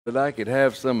That I could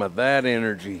have some of that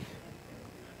energy.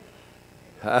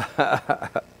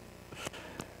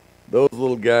 Those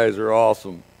little guys are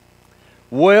awesome.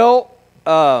 Well,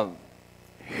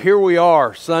 here we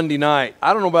are, Sunday night.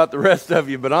 I don't know about the rest of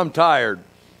you, but I'm tired.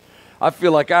 I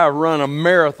feel like I run a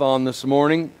marathon this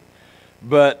morning.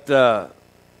 But,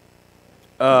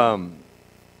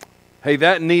 hey,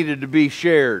 that needed to be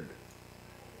shared.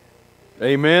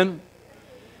 Amen?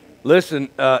 Listen,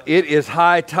 it is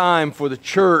high time for the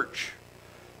church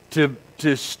to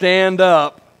stand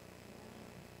up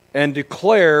and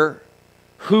declare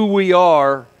who we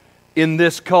are in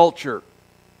this culture.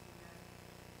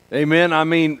 Amen. I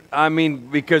mean,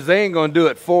 because they ain't going to do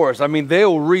it for us. I mean,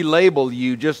 they'll relabel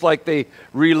you just like they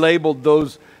relabeled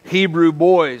those Hebrew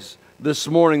boys this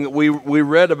morning that we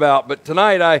read about. But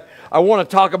tonight I want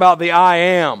to talk about the I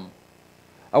am.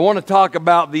 I want to talk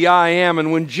about the I am.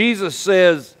 And when Jesus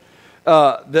says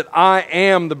that I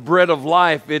am the bread of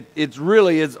life, it's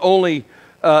really is only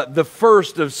the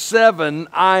first of 7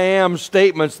 I am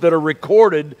statements that are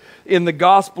recorded in the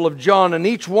Gospel of John, and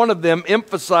each one of them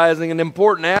emphasizing an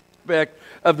important aspect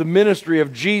of the ministry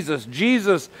of Jesus.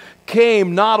 Jesus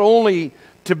came not only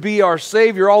to be our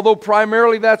Savior, although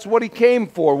primarily that's what He came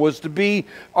for, was to be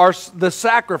the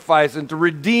sacrifice and to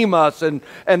redeem us and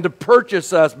to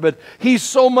purchase us, but He's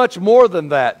so much more than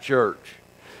that, church.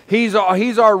 He's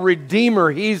our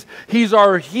Redeemer. He's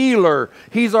our healer.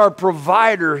 He's our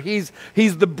provider. He's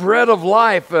the bread of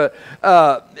life.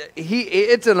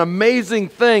 It's an amazing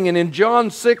thing. And in John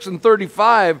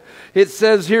 6:35, it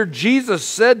says here, Jesus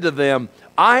said to them,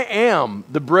 I am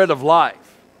the bread of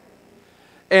life.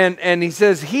 And He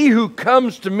says, he who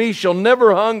comes to me shall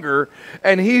never hunger,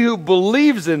 and he who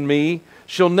believes in me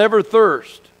shall never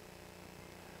thirst.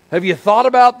 Have you thought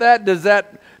about that?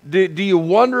 Do you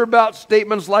wonder about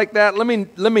statements like that? Let me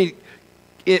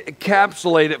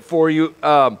encapsulate it for you.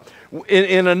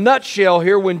 In a nutshell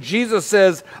here, when Jesus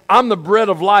says, I'm the bread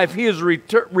of life, He is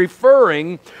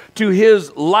referring to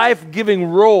His life-giving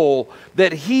role,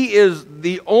 that He is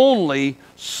the only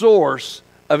source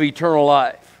of eternal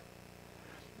life.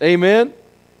 Amen?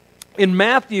 In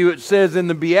Matthew, it says in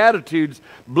the Beatitudes,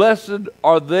 blessed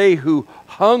are they who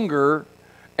hunger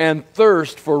and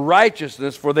thirst for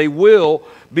righteousness, for they will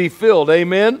be filled.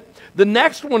 Amen? The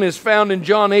next one is found in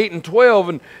John 8:12,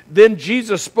 and then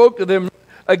Jesus spoke to them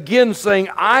again, saying,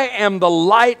 I am the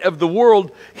light of the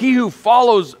world. He who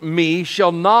follows me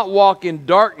shall not walk in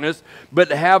darkness, but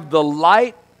have the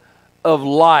light of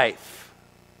life.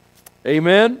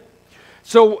 Amen?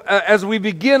 So as we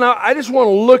begin, I just want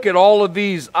to look at all of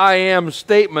these I am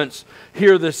statements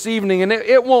here this evening, and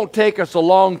it won't take us a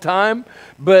long time,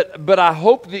 but I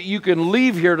hope that you can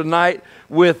leave here tonight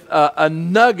with a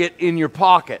nugget in your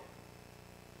pocket.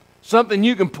 Something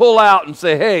you can pull out and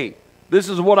say, hey, this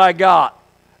is what I got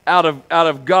out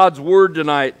of God's Word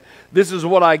tonight. This is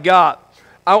what I got.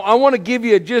 I want to give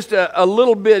you just a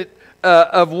little bit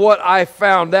of what I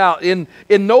found out. In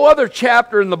no other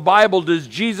chapter in the Bible does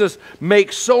Jesus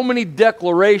make so many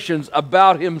declarations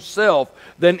about Himself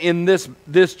than in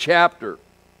this chapter.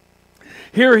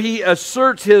 Here He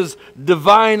asserts His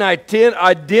divine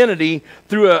identity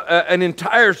through an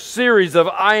entire series of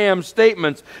I am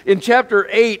statements. In chapter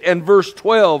 8 and verse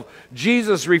 12,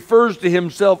 Jesus refers to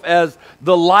Himself as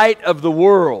the light of the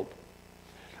world.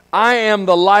 I am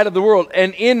the light of the world,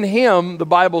 and in Him, the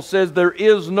Bible says, there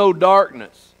is no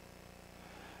darkness.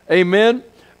 Amen?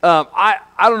 I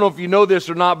don't know if you know this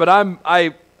or not, but I'm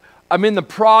in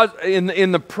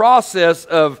the process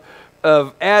of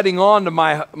adding on to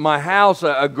my house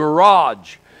a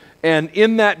garage, and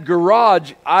in that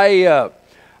garage, I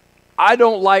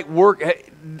don't like work.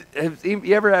 Have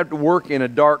you ever had to work in a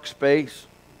dark space?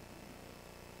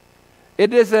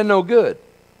 It isn't no good.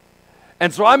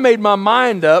 And so I made my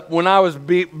mind up when I was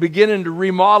beginning to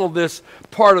remodel this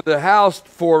part of the house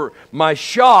for my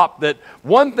shop that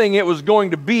one thing it was going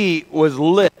to be was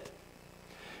lit.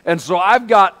 And so I've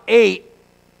got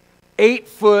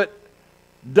 8-foot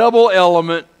double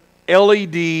element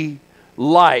LED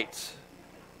lights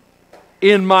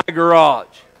in my garage.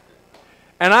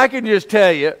 And I can just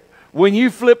tell you, when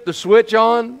you flip the switch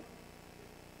on,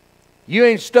 you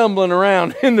ain't stumbling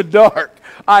around in the dark.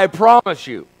 I promise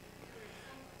you.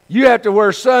 You have to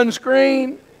wear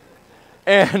sunscreen,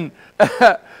 and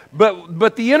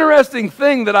but the interesting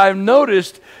thing that I've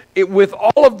noticed with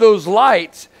all of those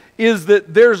lights is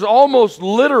that there's almost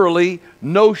literally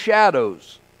no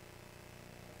shadows.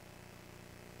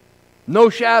 No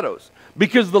shadows.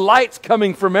 Because the light's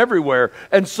coming from everywhere.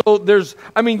 And so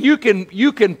you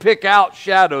can pick out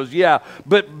shadows, yeah.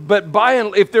 But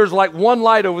if there's like one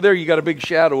light over there, you got a big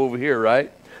shadow over here, right?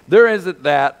 There isn't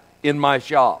that in my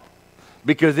shop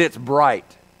because it's bright.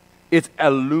 It's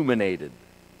illuminated.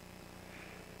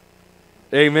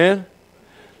 Amen?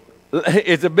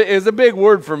 It's a big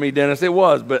word for me, Dennis. It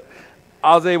was, but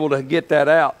I was able to get that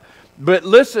out. But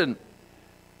listen,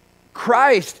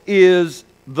 Christ is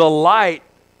the light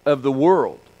of the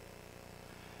world.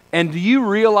 And do you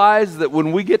realize that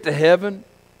when we get to heaven,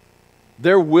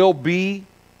 there will be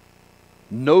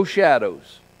no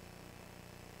shadows?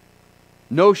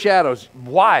 No shadows.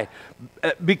 Why?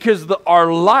 Because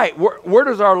our light, where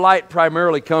does our light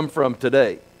primarily come from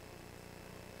today?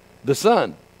 The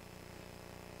sun.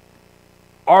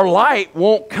 Our light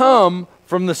won't come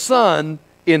from the sun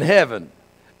in heaven.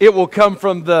 It will come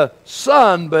from the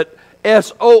sun, but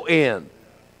S-O-N.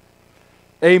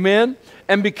 Amen?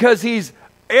 And because He's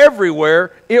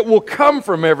everywhere, it will come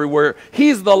from everywhere.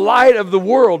 He's the light of the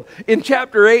world. In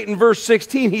chapter 8 and verse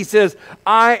 16, He says,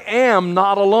 I am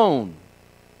not alone.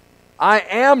 I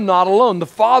am not alone. The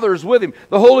Father is with Him.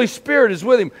 The Holy Spirit is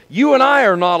with Him. You and I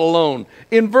are not alone.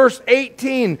 In verse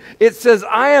 18, it says,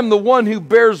 I am the one who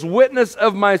bears witness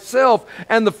of myself,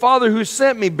 and the Father who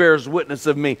sent me bears witness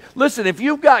of me. Listen, if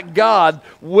you've got God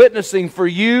witnessing for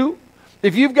you,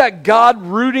 if you've got God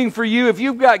rooting for you, if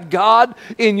you've got God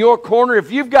in your corner,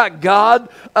 if you've got God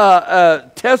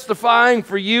testifying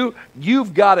for you,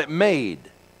 you've got it made.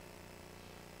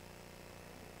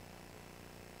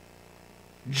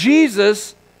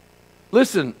 Jesus,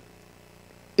 listen,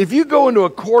 if you go into a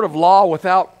court of law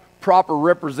without proper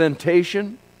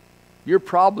representation, you're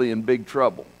probably in big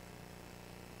trouble.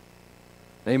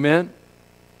 Amen?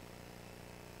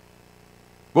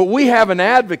 But we have an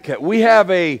advocate. We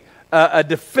have a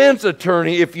defense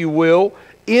attorney, if you will,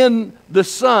 in the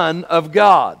Son of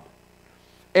God.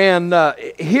 And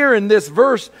here in this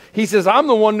verse, He says, I'm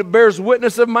the one that bears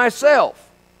witness of myself.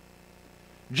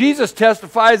 Jesus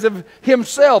testifies of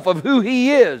Himself, of who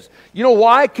He is. You know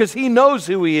why? Because He knows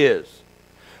who He is.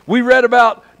 We read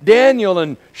about Daniel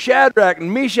and Shadrach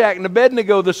and Meshach and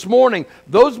Abednego this morning.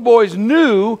 Those boys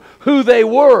knew who they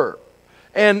were.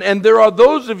 And there are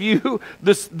those of you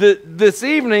this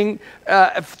evening,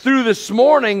 through this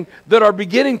morning, that are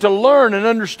beginning to learn and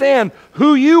understand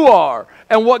who you are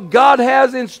and what God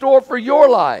has in store for your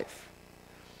life.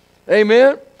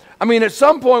 Amen? I mean, at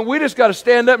some point, we just got to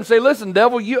stand up and say, listen,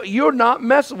 devil, you're not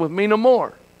messing with me no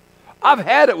more. I've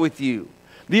had it with you.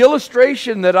 The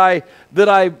illustration that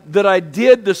I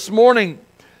did this morning,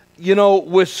 you know,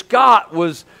 with Scott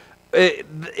was,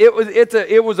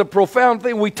 it was a profound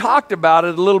thing. We talked about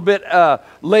it a little bit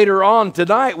later on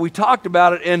tonight. We talked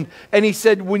about it, and he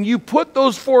said, when you put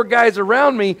those four guys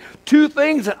around me,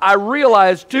 I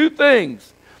realized two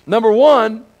things. Number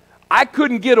one, I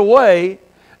couldn't get away,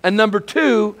 and number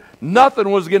two, nothing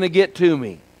was going to get to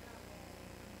me.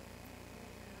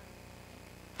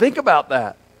 Think about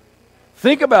that.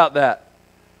 Think about that.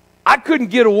 I couldn't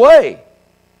get away.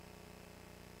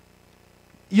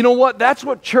 You know what? That's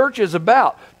what church is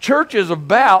about. Church is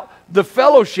about the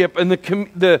fellowship and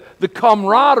the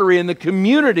camaraderie and the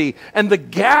community and the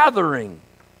gathering.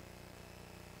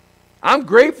 I'm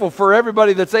grateful for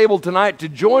everybody that's able tonight to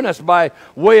join us by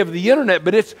way of the internet,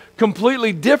 but it's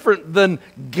completely different than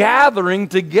gathering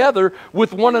together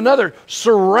with one another,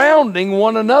 surrounding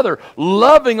one another,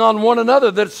 loving on one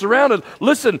another that's surrounded.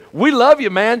 Listen, we love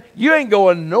you, man. You ain't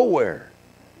going nowhere.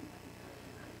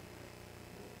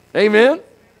 Amen?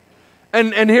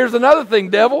 And here's another thing,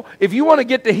 devil. If you want to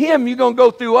get to Him, you're going to go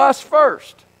through us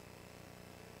first.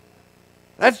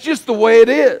 That's just the way it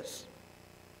is.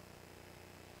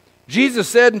 Jesus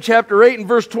said in chapter 8 and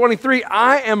verse 23,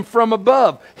 I am from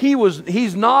above.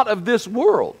 He's not of this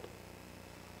world.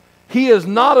 He is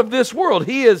not of this world.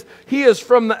 He is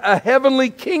from a heavenly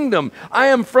kingdom. I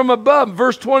am from above.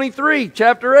 Verse 23,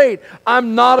 chapter 8,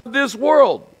 I'm not of this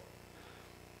world.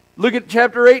 Look at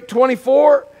chapter 8,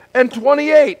 24 and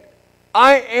 28.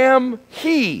 I am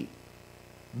He,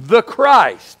 the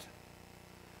Christ.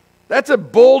 That's a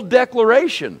bold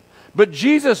declaration. But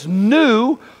Jesus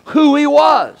knew who He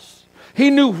was. He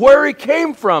knew where He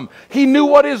came from. He knew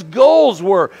what His goals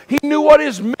were. He knew what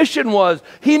His mission was.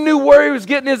 He knew where He was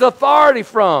getting His authority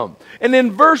from. And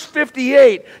in verse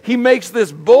 58, He makes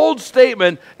this bold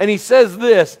statement and He says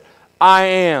this, I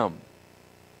am.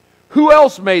 Who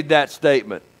else made that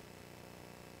statement?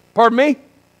 Pardon me?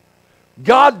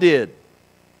 God did.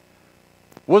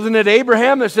 Wasn't it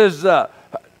Abraham that says,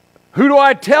 who do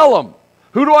I tell him?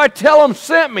 Who do I tell him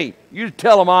sent me? You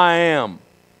tell him I am.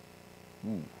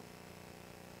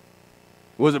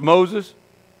 Was it Moses?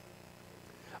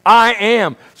 I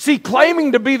am. See,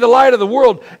 claiming to be the light of the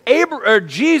world,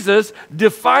 Jesus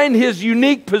defined his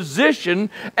unique position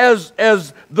as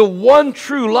the one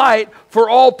true light for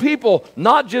all people,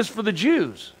 not just for the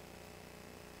Jews.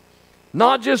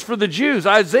 Not just for the Jews.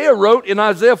 Isaiah wrote in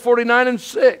Isaiah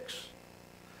 49:6,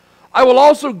 I will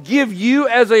also give you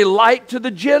as a light to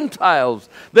the Gentiles,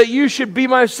 that you should be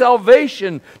my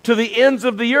salvation to the ends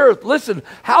of the earth. Listen,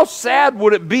 how sad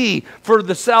would it be for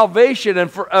the salvation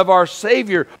of our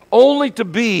Savior only to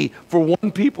be for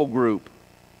one people group?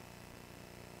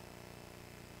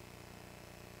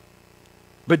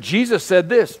 But Jesus said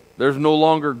this, there's no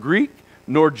longer Greek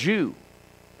nor Jew.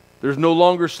 There's no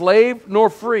longer slave nor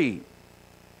free.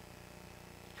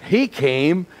 He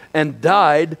came and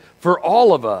died for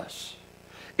all of us.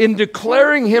 In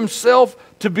declaring himself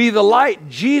to be the light,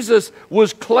 Jesus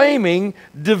was claiming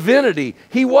divinity.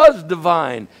 He was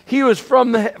divine. He was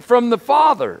from the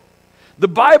Father.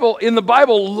 In the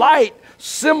Bible, light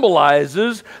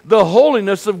symbolizes the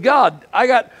holiness of God. I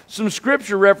got some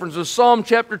scripture references. Psalm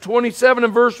chapter 27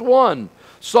 and verse 1.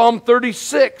 Psalm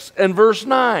 36 and verse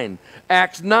 9.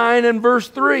 Acts 9 and verse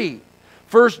 3.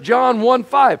 1 John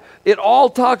 1:5. It all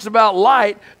talks about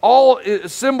light, all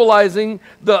symbolizing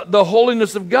the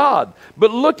holiness of God.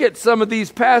 But look at some of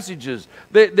these passages.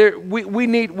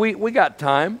 We got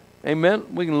time. Amen.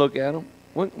 We can look at them.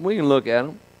 We can look at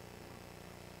them.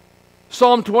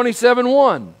 Psalm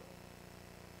 27:1.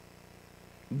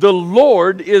 The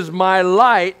Lord is my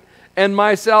light and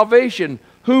my salvation.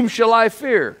 Whom shall I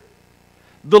fear?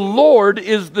 The Lord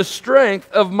is the strength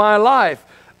of my life.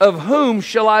 Of whom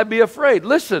shall I be afraid?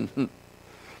 Listen,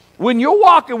 when you're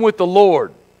walking with the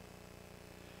Lord,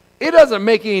 it doesn't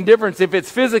make any difference if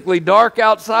it's physically dark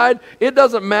outside. It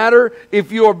doesn't matter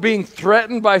if you're being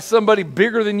threatened by somebody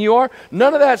bigger than you are.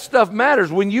 None of that stuff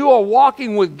matters. When you are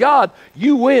walking with God,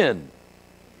 you win.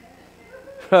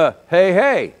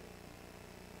 Hey.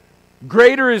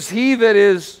 Greater is he that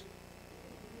is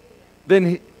than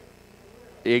he.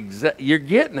 You're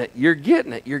getting it. You're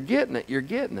getting it. You're getting it. You're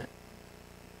getting it.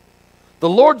 The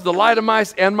Lord's the light of my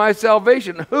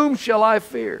salvation. Whom shall I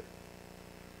fear?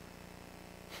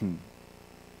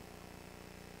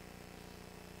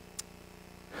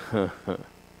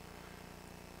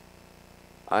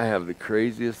 I have the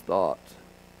craziest thoughts.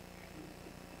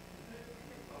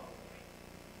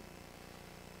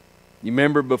 You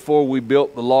remember before we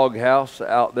built the log house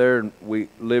out there, and we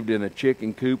lived in a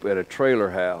chicken coop at a trailer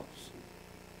house.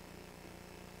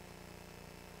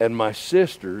 And my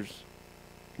sisters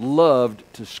loved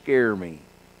to scare me.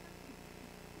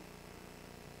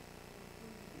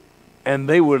 And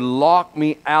they would lock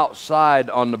me outside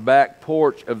on the back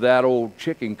porch of that old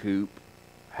chicken coop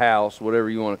house, whatever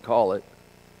you want to call it.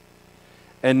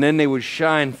 And then they would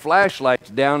shine flashlights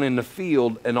down in the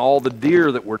field, and all the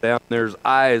deer that were down there's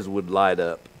eyes would light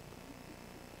up.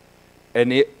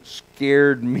 And it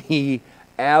scared me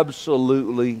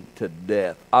absolutely to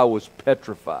death. I was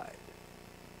petrified.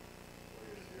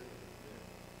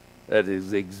 That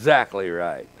is exactly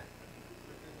right.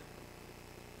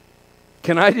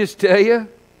 Can I just tell you,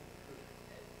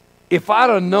 if I'd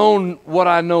have known what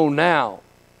I know now,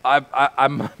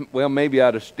 well, maybe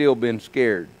I'd have still been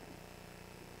scared.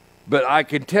 But I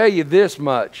can tell you this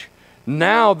much.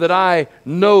 Now that I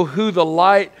know who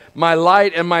my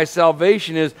light and my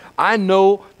salvation is, I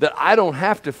know that I don't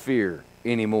have to fear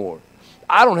anymore.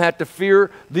 I don't have to fear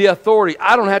the authority.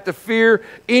 I don't have to fear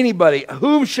anybody.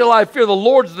 Whom shall I fear? The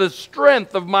Lord's the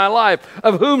strength of my life.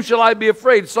 Of whom shall I be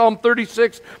afraid? Psalm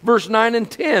 36, verse 9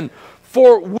 and 10.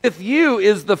 For with you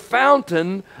is the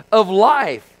fountain of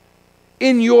life.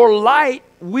 In your light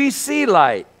we see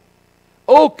light.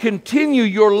 Oh, continue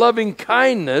your loving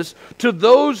kindness to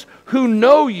those who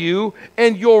know you,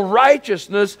 and your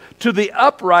righteousness to the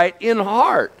upright in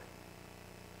heart.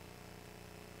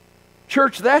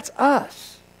 Church, that's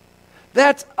us.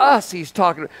 That's us he's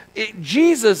talking about.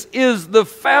 Jesus is the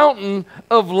fountain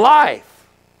of life.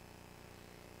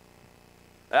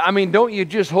 I mean, don't you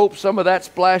just hope some of that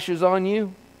splashes on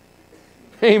you?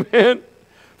 Amen.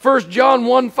 1 John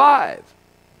 1:5.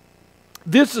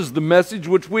 This is the message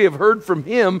which we have heard from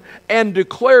him and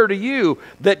declare to you,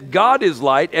 that God is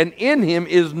light, and in him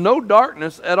is no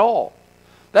darkness at all.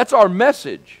 That's our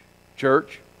message,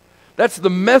 church. That's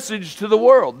the message to the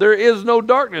world. There is no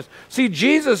darkness. See,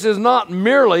 Jesus is not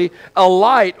merely a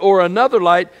light or another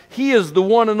light. He is the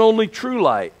one and only true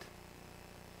light.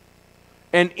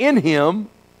 And in him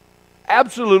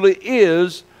absolutely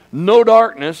is no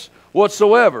darkness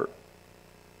whatsoever.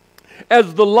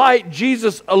 As the light,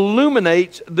 Jesus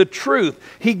illuminates the truth.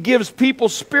 He gives people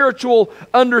spiritual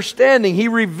understanding. He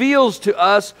reveals to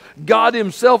us God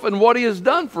himself and what he has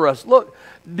done for us. Look,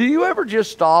 do you ever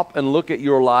just stop and look at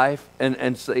your life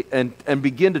and say and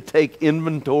begin to take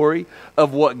inventory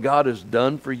of what God has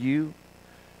done for you?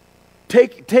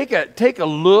 Take a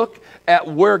look at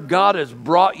where God has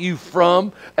brought you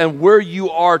from and where you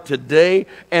are today,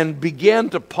 and begin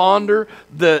to ponder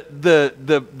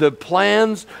the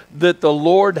plans that the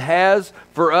Lord has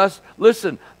for us.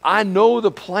 Listen, I know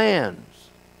the plans,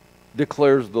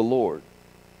 declares the Lord.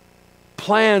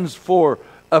 Plans for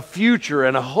a future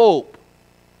and a hope.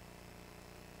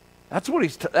 That's what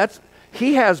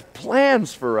He has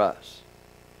plans for us.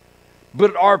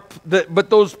 But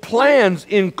those plans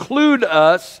include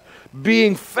us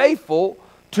being faithful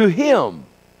to Him,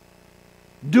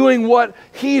 doing what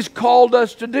He's called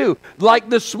us to do. Like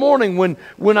this morning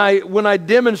when I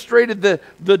demonstrated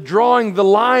the drawing the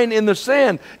line in the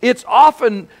sand,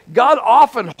 God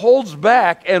often holds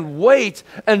back and waits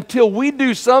until we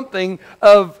do something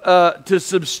to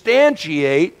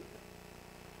substantiate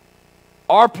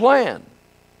our plan.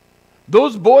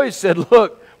 Those boys said,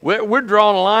 look, we're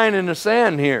drawing a line in the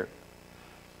sand here.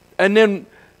 And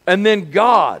then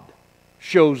God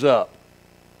shows up.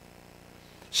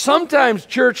 Sometimes,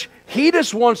 church, He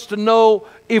just wants to know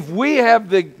if we have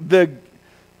the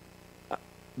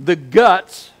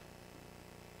guts,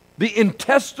 the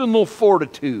intestinal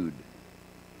fortitude.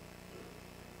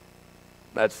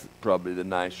 That's probably the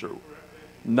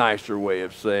nicer way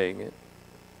of saying it.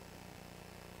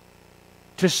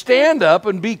 To stand up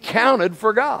and be counted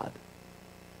for God.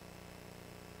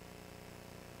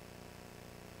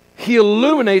 He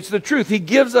illuminates the truth. He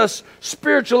gives us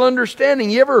spiritual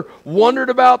understanding. You ever wondered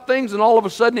about things and all of a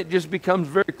sudden it just becomes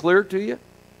very clear to you?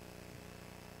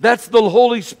 That's the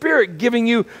Holy Spirit giving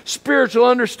you spiritual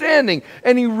understanding.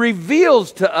 And He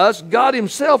reveals to us God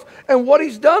Himself and what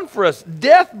He's done for us.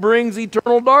 Death brings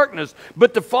eternal darkness.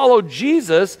 But to follow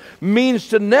Jesus means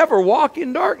to never walk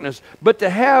in darkness, but to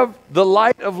have the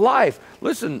light of life.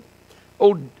 Listen,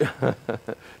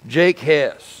 Jake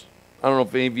Hess. I don't know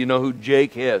if any of you know who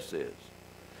Jake Hess is.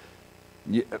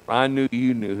 I knew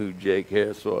you knew who Jake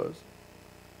Hess was.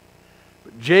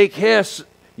 But Jake Hess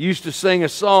used to sing a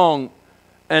song,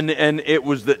 and it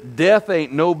was that death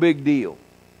ain't no big deal.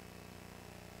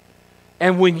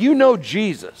 And when you know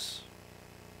Jesus,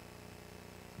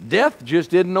 death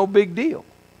just isn't no big deal.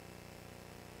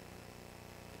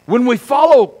 When we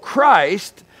follow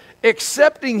Christ,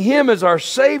 accepting Him as our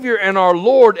Savior and our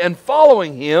Lord and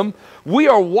following Him, we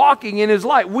are walking in His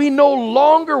light. We no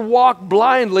longer walk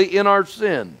blindly in our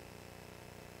sin.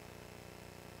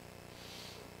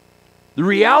 The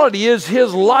reality is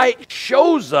His light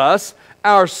shows us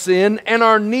our sin and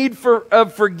our need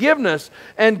of forgiveness,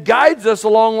 and guides us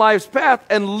along life's path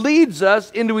and leads us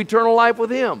into eternal life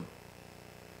with Him.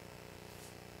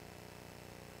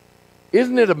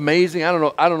 Isn't it amazing? I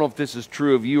don't know if this is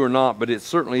true of you or not, but it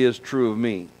certainly is true of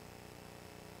me.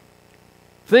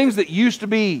 Things that used to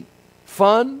be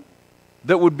fun,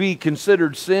 that would be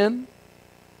considered sin,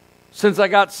 since I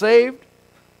got saved,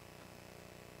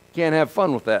 can't have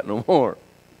fun with that no more.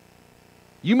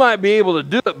 You might be able to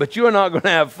do it, but you're not going to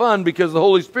have fun because the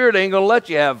Holy Spirit ain't going to let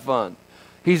you have fun.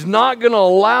 He's not going to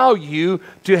allow you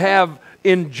to have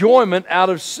enjoyment out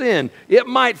of sin. It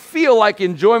might feel like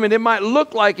enjoyment. It might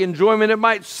look like enjoyment. It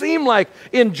might seem like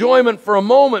enjoyment for a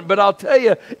moment, but I'll tell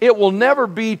you, it will never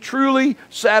be truly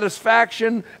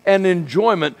satisfaction and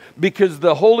enjoyment because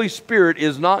the Holy Spirit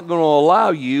is not going to allow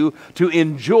you to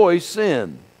enjoy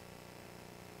sin.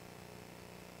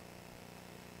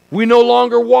 We no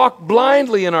longer walk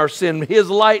blindly in our sin. His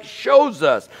light shows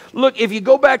us. Look, if you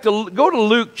go to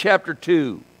Luke chapter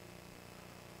 2.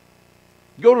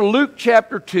 Go to Luke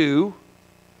chapter 2.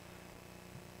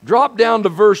 Drop down to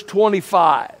verse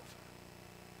 25.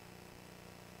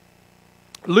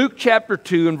 Luke chapter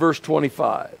 2 and verse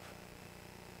 25.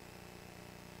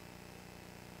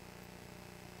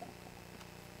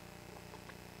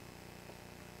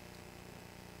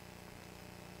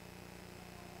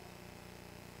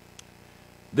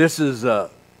 This is an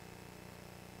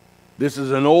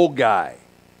old guy.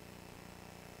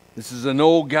 This is an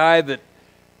old guy that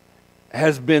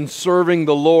has been serving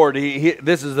the Lord.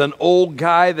 This is an old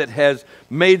guy that has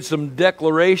made some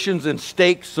declarations and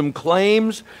staked some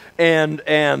claims, and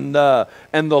the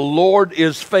Lord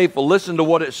is faithful. Listen to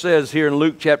what it says here in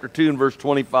Luke chapter 2 and verse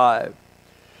 25.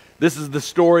 This is the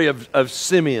story of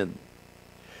Simeon.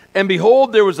 And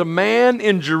behold, there was a man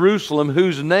in Jerusalem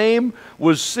whose name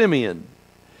was Simeon.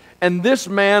 And this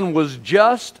man was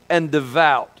just and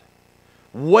devout,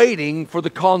 waiting for the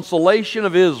consolation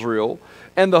of Israel,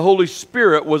 and the Holy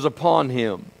Spirit was upon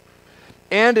him.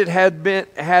 And it had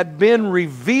been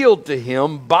revealed to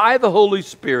him by the Holy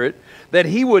Spirit that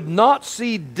he would not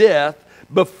see death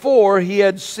before he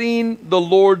had seen the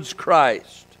Lord's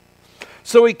Christ.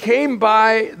 So he came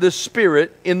by the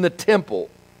Spirit in the temple.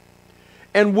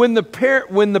 And when the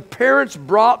parents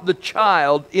brought the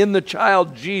child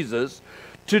Jesus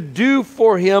to do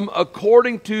for him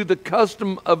according to the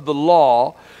custom of the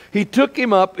law, he took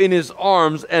him up in his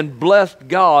arms and blessed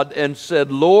God and said,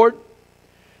 Lord,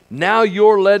 now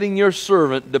you're letting your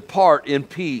servant depart in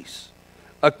peace,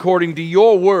 according to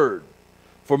your word.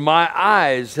 For my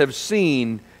eyes have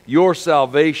seen your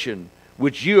salvation,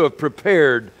 which you have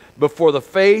prepared before the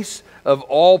face of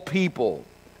all people,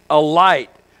 a light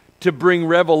to bring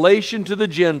revelation to the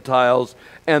Gentiles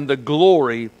and the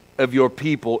glory of your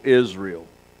people Israel.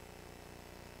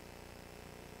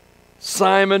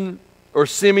 Simeon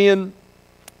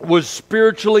was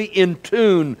spiritually in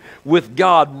tune with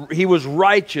God. He was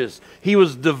righteous. He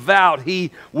was devout. He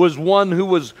was one who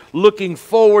was looking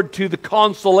forward to the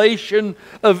consolation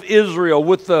of Israel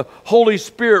with the Holy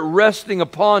Spirit resting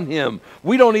upon him.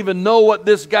 We don't even know what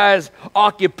this guy's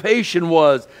occupation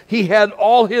was. He had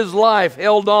all his life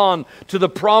held on to the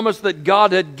promise that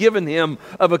God had given him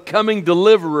of a coming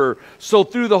deliverer. So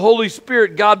through the Holy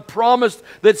Spirit, God promised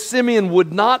that Simeon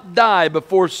would not die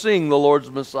before seeing the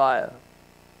Lord's Messiah.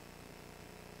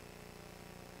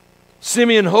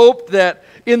 Simeon hoped that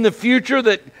in the future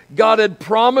that God had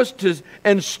promised to,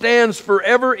 and stands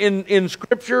forever in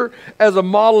Scripture as a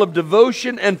model of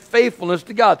devotion and faithfulness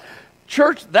to God.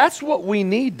 Church, that's what we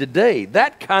need today.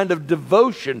 That kind of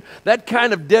devotion, that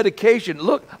kind of dedication.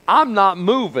 Look, I'm not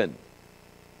moving.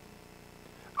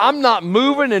 I'm not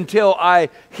moving until I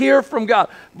hear from God.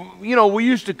 You know, we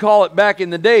used to call it back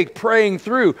in the day praying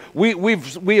through. We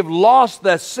have lost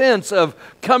that sense of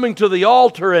coming to the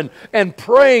altar and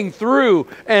praying through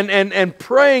and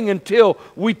praying until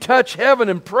we touch heaven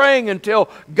and praying until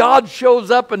God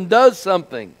shows up and does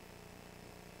something.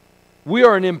 We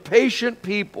are an impatient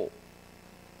people.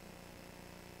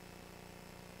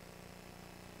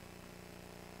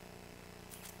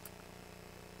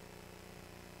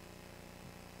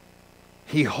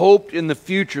 He hoped in the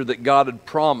future that God had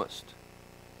promised,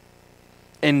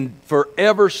 and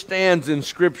forever stands in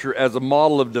Scripture as a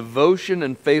model of devotion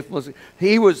and faithfulness.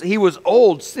 He was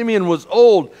old. Simeon was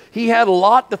old. He had a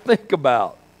lot to think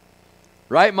about.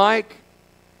 Right, Mike?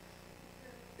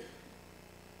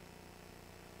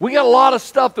 We got a lot of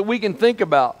stuff that we can think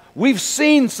about. We've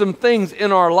seen some things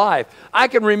in our life. I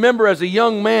can remember as a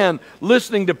young man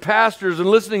listening to pastors and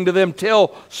listening to them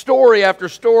tell story after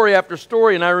story after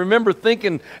story. And I remember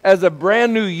thinking as a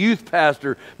brand new youth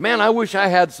pastor, man, I wish I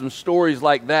had some stories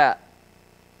like that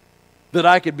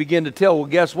I could begin to tell. Well,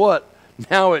 guess what?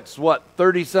 Now it's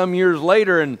 30-some years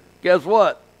later, and guess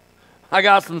what? I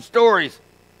got some stories.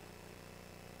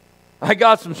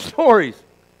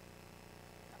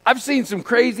 I've seen some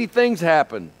crazy things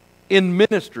happen in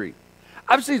ministry.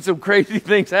 I've seen some crazy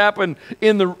things happen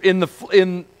in the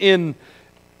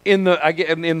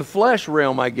flesh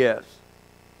realm, I guess.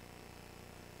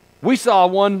 We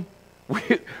saw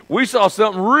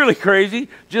something really crazy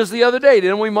just the other day,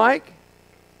 didn't we, Mike?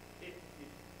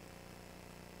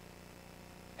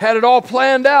 Had it all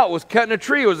planned out. Was cutting a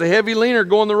tree. It was a heavy leaner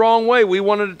going the wrong way. We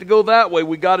wanted it to go that way.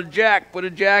 We got a jack, put a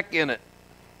jack in it.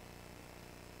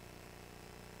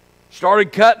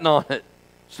 Started cutting on it.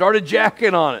 Started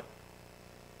jacking on it.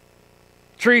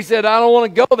 Tree said, I don't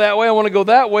want to go that way, I want to go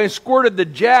that way. And squirted the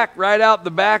jack right out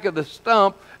the back of the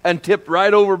stump and tipped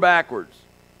right over backwards.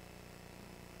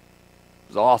 It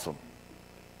was awesome.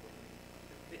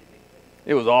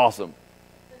 It was awesome.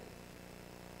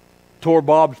 Tore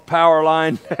Bob's power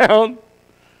line down.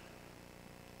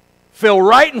 Fell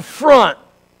right in front.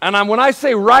 And when I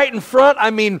say right in front, I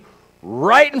mean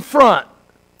right in front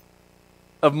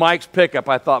of Mike's pickup.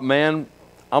 I thought, man,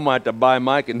 I might have to buy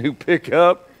Mike a new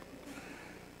pickup.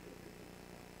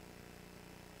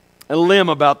 A limb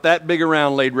about that big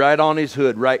around laid right on his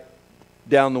hood, right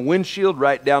down the windshield,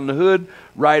 right down the hood,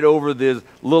 right over this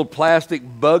little plastic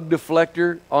bug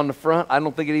deflector on the front. I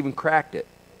don't think it even cracked it.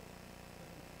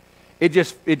 It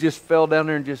just fell down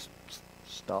there and just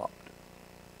stopped.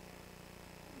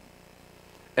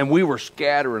 And we were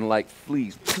scattering like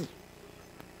fleas.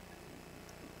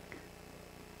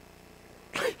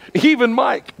 Even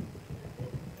Mike.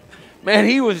 Man,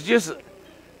 he was just...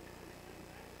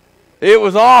 It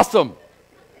was awesome.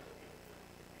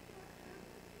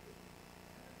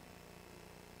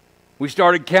 We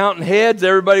started counting heads.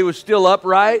 Everybody was still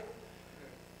upright.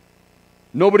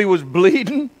 Nobody was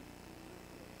bleeding.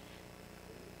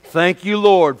 Thank you,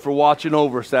 Lord, for watching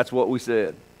over us. That's what we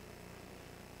said.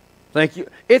 Thank you.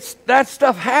 That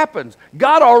stuff happens.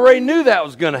 God already knew that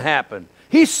was going to happen.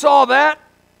 He saw that.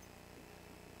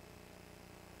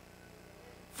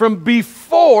 from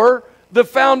before the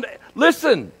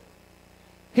Listen,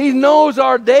 He knows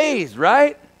our days,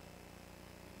 right?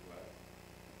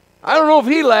 I don't know if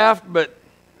He laughed, but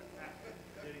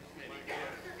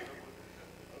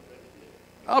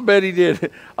I'll bet He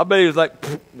did. I bet He was like,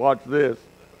 watch this.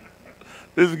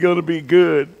 This is going to be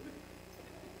good.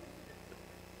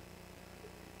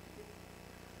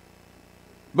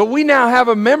 But we now have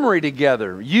a memory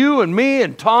together. You and me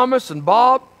and Thomas and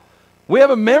Bob, we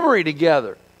have a memory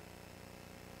together.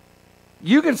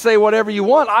 You can say whatever you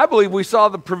want. I believe we saw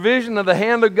the provision of the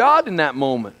hand of God in that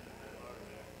moment.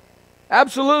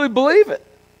 Absolutely believe it.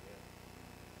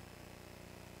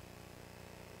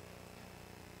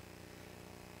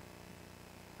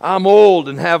 I'm old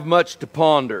and have much to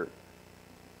ponder.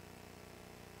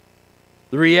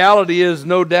 The reality is,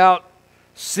 no doubt,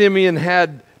 Simeon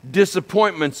had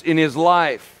disappointments in his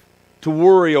life to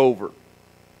worry over.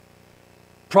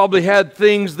 Probably had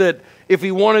things that if he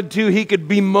wanted to, he could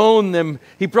bemoan them.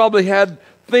 He probably had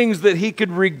things that he could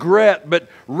regret, but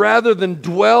rather than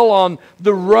dwell on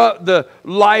the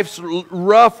life's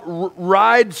rough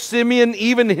ride, Simeon,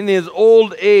 even in his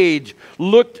old age,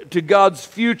 looked to God's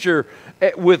future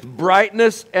with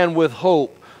brightness and with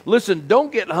hope. Listen,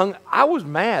 don't get hung. I was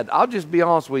mad. I'll just be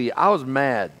honest with you. I was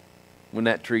mad when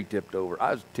that tree tipped over.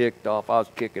 I was ticked off. I was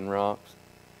kicking rocks.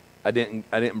 I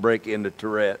didn't break into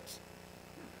Tourette's,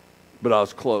 but I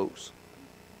was close.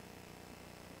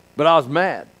 But I was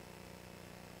mad.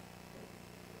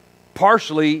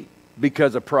 Partially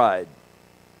because of pride.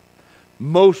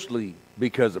 Mostly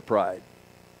because of pride.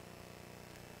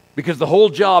 Because the whole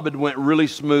job had went really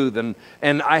smooth,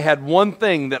 and I had one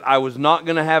thing that I was not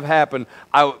going to have happen.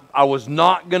 I was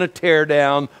not going to tear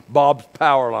down Bob's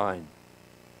power line.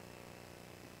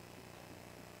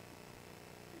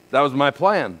 That was my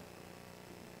plan.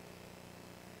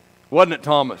 Wasn't it,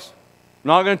 Thomas?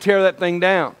 Not going to tear that thing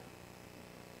down.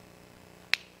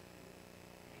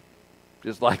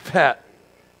 Just like that.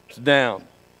 It's down.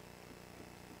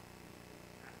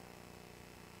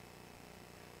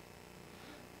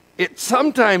 It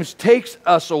sometimes takes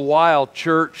us a while,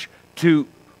 church, to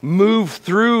move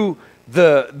through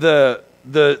the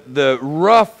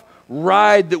rough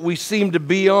ride that we seem to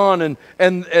be on,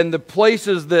 and the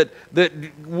places that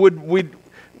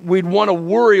we'd want to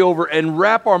worry over and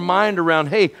wrap our mind around.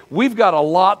 Hey, we've got a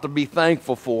lot to be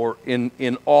thankful for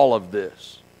in all of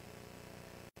this.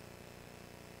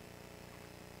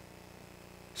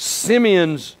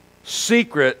 Simeon's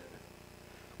secret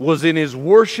was in his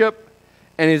worship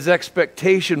and his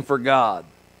expectation for God.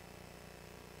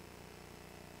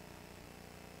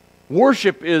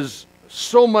 Worship is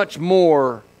so much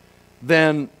more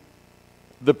than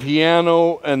the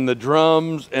piano and the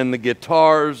drums and the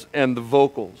guitars and the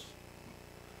vocals.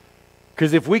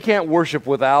 Because if we can't worship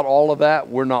without all of that,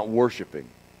 we're not worshiping.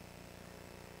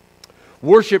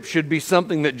 Worship should be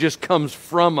something that just comes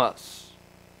from us.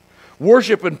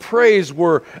 Worship and praise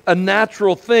were a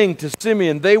natural thing to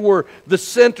Simeon. They were the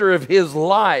center of his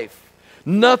life.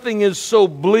 Nothing is so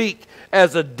bleak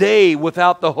as a day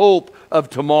without the hope of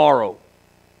tomorrow.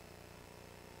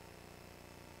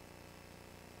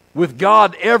 With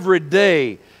God, every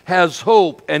day has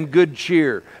hope and good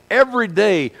cheer. Every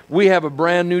day we have a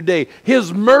brand new day.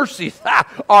 His mercies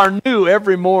are new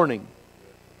every morning.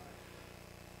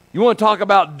 You want to talk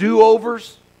about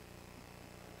do-overs?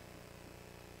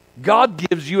 God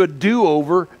gives you a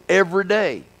do-over every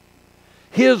day.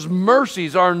 His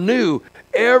mercies are new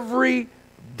every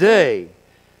day.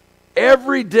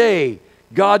 Every day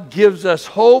God gives us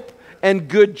hope and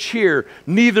good cheer.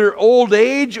 Neither old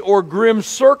age or grim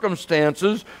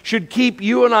circumstances should keep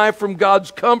you and I from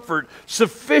God's comfort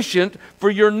sufficient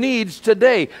for your needs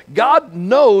today. God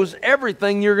knows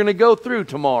everything you're going to go through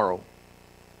tomorrow.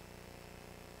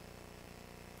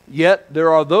 Yet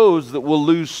there are those that will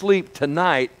lose sleep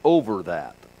tonight over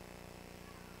that.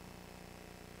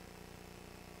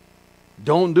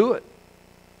 Don't do it.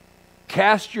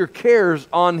 Cast your cares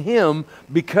on Him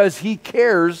because He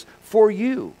cares for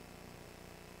you.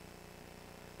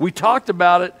 We talked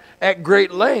about it at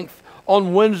great length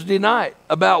on Wednesday night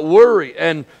about worry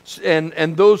and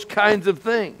those kinds of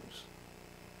things.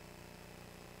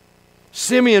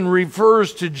 Simeon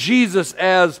refers to Jesus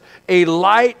as a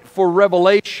light for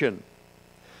revelation.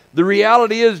 The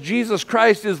reality is Jesus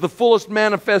Christ is the fullest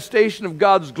manifestation of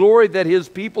God's glory that His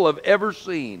people have ever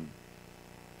seen.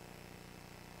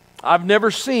 I've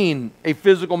never seen a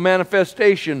physical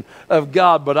manifestation of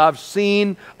God, but I've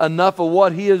seen enough of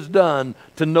what He has done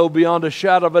to know beyond a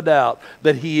shadow of a doubt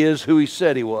that He is who He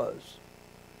said He was.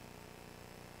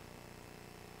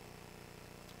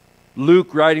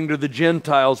 Luke, writing to the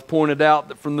Gentiles, pointed out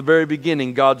that from the very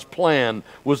beginning, God's plan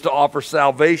was to offer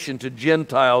salvation to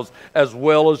Gentiles as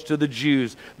well as to the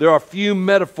Jews. There are few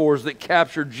metaphors that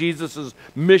capture Jesus'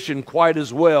 mission quite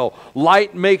as well.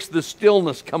 Light makes the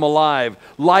stillness come alive.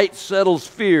 Light settles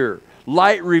fear.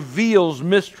 Light reveals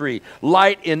mystery.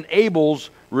 Light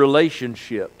enables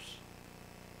relationships.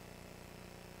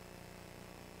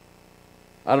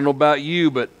 I don't know about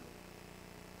you, but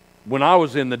when I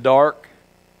was in the dark,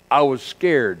 I was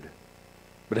scared.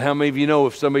 But how many of you know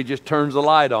if somebody just turns the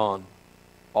light on,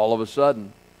 all of a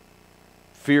sudden,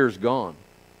 fear's gone?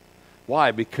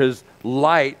 Why? Because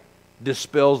light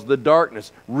dispels the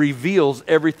darkness, reveals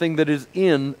everything that is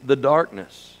in the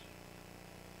darkness.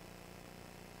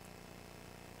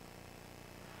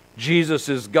 Jesus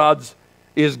is God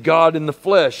in the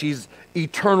flesh. He's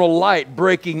eternal light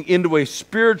breaking into a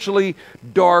spiritually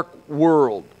dark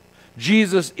world.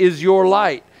 Jesus is your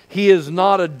light. He is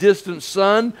not a distant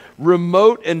sun,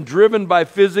 remote and driven by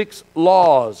physics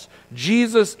laws.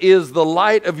 Jesus is the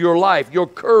light of your life, your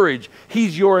courage.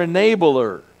 He's your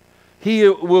enabler. He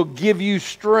will give you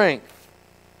strength.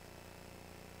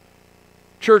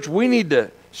 Church, we need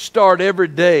to start every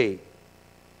day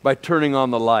by turning on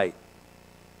the light.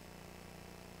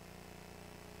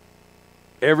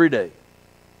 Every day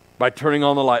by turning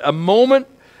on the light. A moment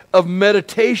of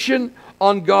meditation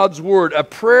on God's Word. A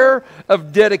prayer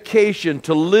of dedication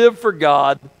to live for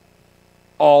God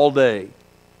all day.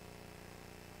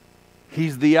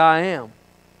 He's the I Am.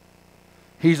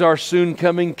 He's our soon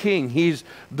coming King. He's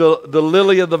the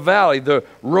lily of the valley, the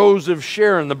rose of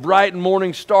Sharon, the bright and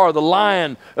morning star, the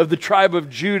Lion of the tribe of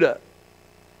Judah,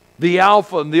 the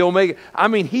Alpha and the Omega. I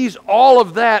mean, He's all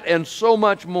of that and so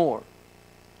much more.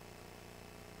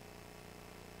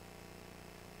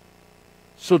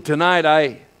 So tonight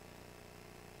I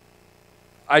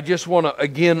just want to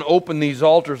again open these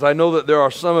altars. I know that there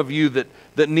are some of you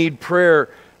that need prayer.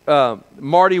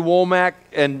 Marty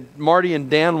and Dan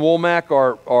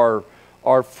Womack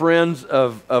are friends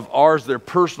of ours. They're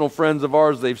personal friends of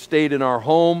ours. They've stayed in our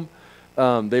home.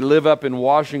 They live up in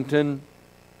Washington.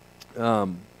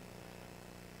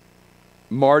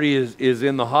 Marty is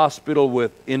in the hospital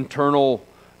with internal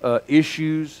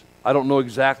issues. I don't know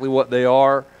exactly what they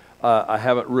are. I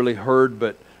haven't really heard,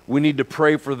 but we need to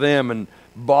pray for them. And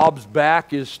Bob's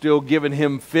back is still giving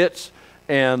him fits,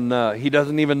 and he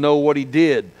doesn't even know what he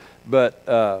did.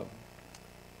 But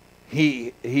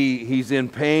he's in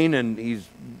pain, and he's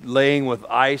laying with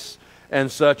ice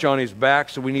and such on his back,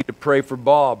 so we need to pray for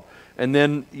Bob. And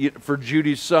then for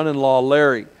Judy's son-in-law,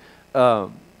 Larry,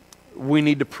 we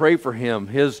need to pray for him.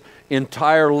 His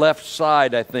entire left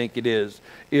side, I think it is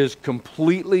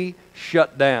completely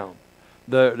shut down.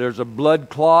 There's a blood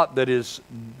clot that is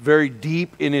very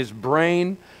deep in his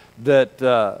brain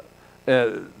that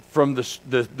from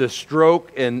the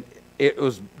stroke, and it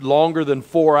was longer than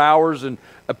 4 hours. And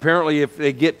apparently if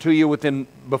they get to you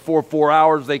before 4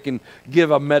 hours, they can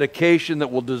give a medication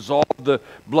that will dissolve the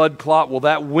blood clot. Well,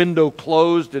 that window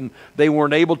closed and they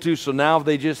weren't able to, so now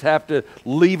they just have to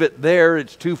leave it there.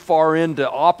 It's too far in to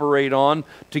operate on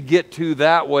to get to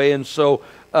that way. And so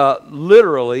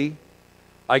literally,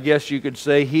 I guess you could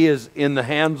say he is in the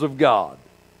hands of God.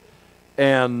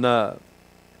 And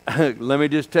let me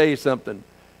just tell you something.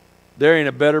 There ain't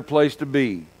a better place to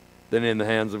be than in the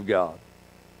hands of God.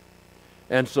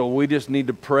 And so we just need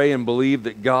to pray and believe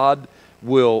that God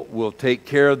will take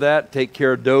care of that, take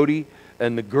care of Dodie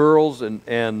and the girls,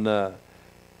 and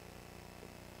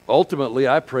ultimately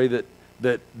I pray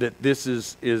that this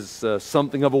is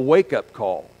something of a wake-up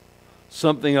call,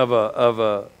 something of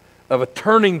a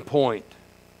turning point.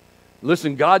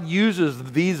 Listen, God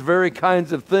uses these very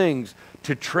kinds of things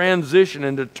to transition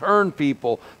and to turn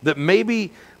people that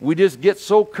maybe we just get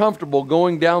so comfortable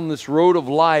going down this road of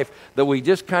life that we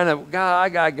just kind of,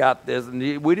 God, I got this.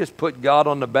 And we just put God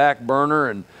on the back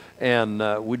burner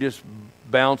and we just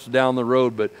bounce down the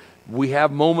road. But we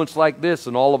have moments like this,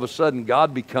 and all of a sudden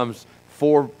God becomes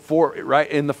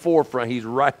right in the forefront.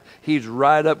 He's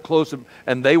right up close,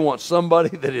 and they want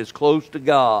somebody that is close to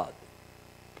God.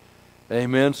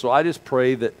 Amen. So I just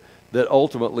pray that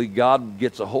ultimately God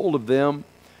gets a hold of them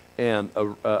and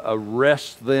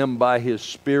arrests them by His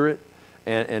Spirit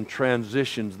and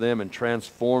transitions them and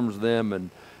transforms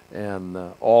them and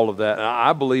all of that. And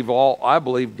I believe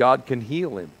God can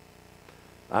heal him.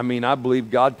 I mean, I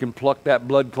believe God can pluck that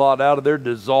blood clot out of there,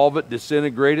 dissolve it,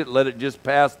 disintegrate it, let it just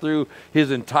pass through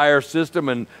his entire system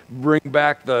and bring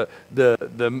back the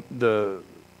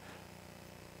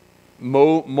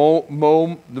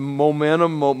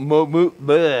momentum,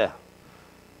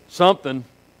 something.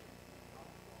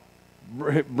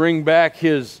 Bring back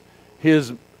his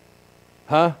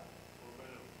Huh?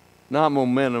 Not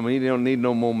momentum. He don't need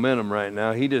no momentum right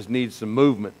now. He just needs some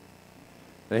movement.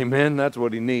 Amen? That's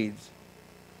what he needs.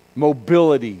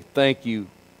 Mobility. Thank you.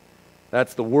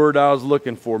 That's the word I was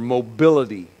looking for.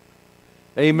 Mobility.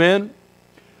 Amen?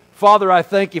 Father, I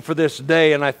thank you for this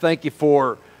day, and I thank you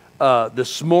for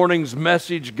this morning's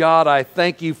message. God, I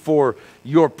thank you for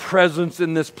your presence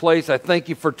in this place. I thank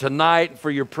you for tonight, for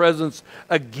your presence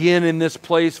again in this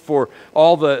place, for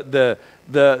all the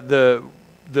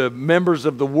members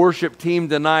of the worship team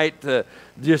tonight,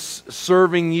 just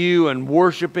serving you and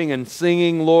worshiping and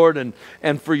singing, Lord,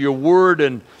 and for your word.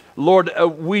 And Lord,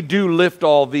 we do lift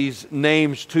all these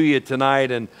names to you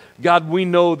tonight. And God, we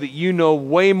know that you know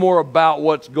way more about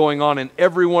what's going on in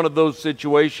every one of those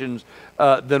situations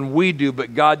than we do.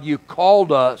 But God, you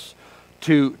called us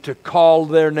to call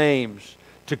their names,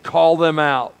 to call them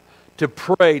out, to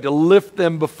pray, to lift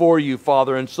them before you,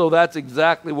 Father. And so that's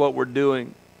exactly what we're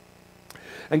doing.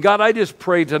 And God, I just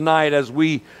pray tonight as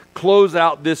we close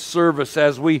out this service,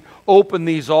 as we open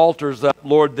these altars up,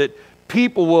 Lord, that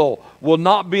people will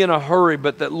not be in a hurry,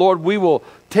 but that, Lord, we will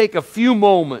take a few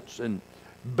moments and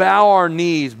bow our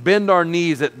knees, bend our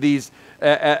knees at these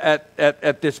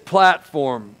at this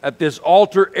platform, at this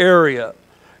altar area,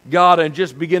 God, and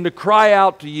just begin to cry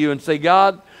out to you and say,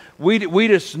 God, we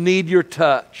just need your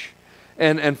touch.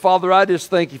 And Father, I just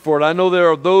thank you for it. I know there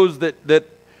are those that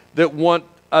want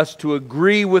us to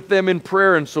agree with them in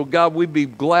prayer, and so God, we'd be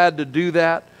glad to do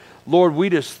that. Lord, we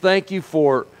just thank you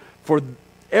for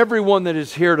everyone that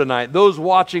is here tonight, those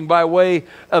watching by way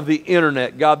of the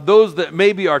internet, God, those that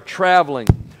maybe are traveling,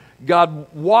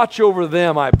 God, watch over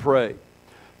them, I pray.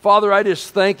 Father, I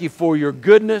just thank you for your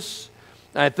goodness.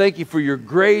 I thank you for your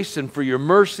grace and for your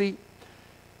mercy.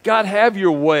 God, have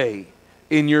your way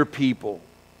in your people,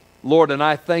 Lord, and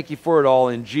I thank you for it all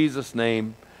in Jesus'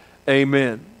 name.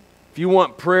 Amen. If you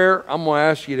want prayer, I'm going to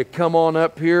ask you to come on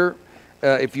up here.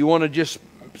 If you want to just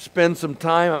spend some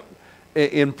time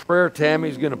in prayer,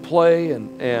 Tammy's going to play,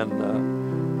 and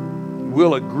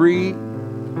we'll agree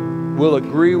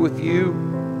with you.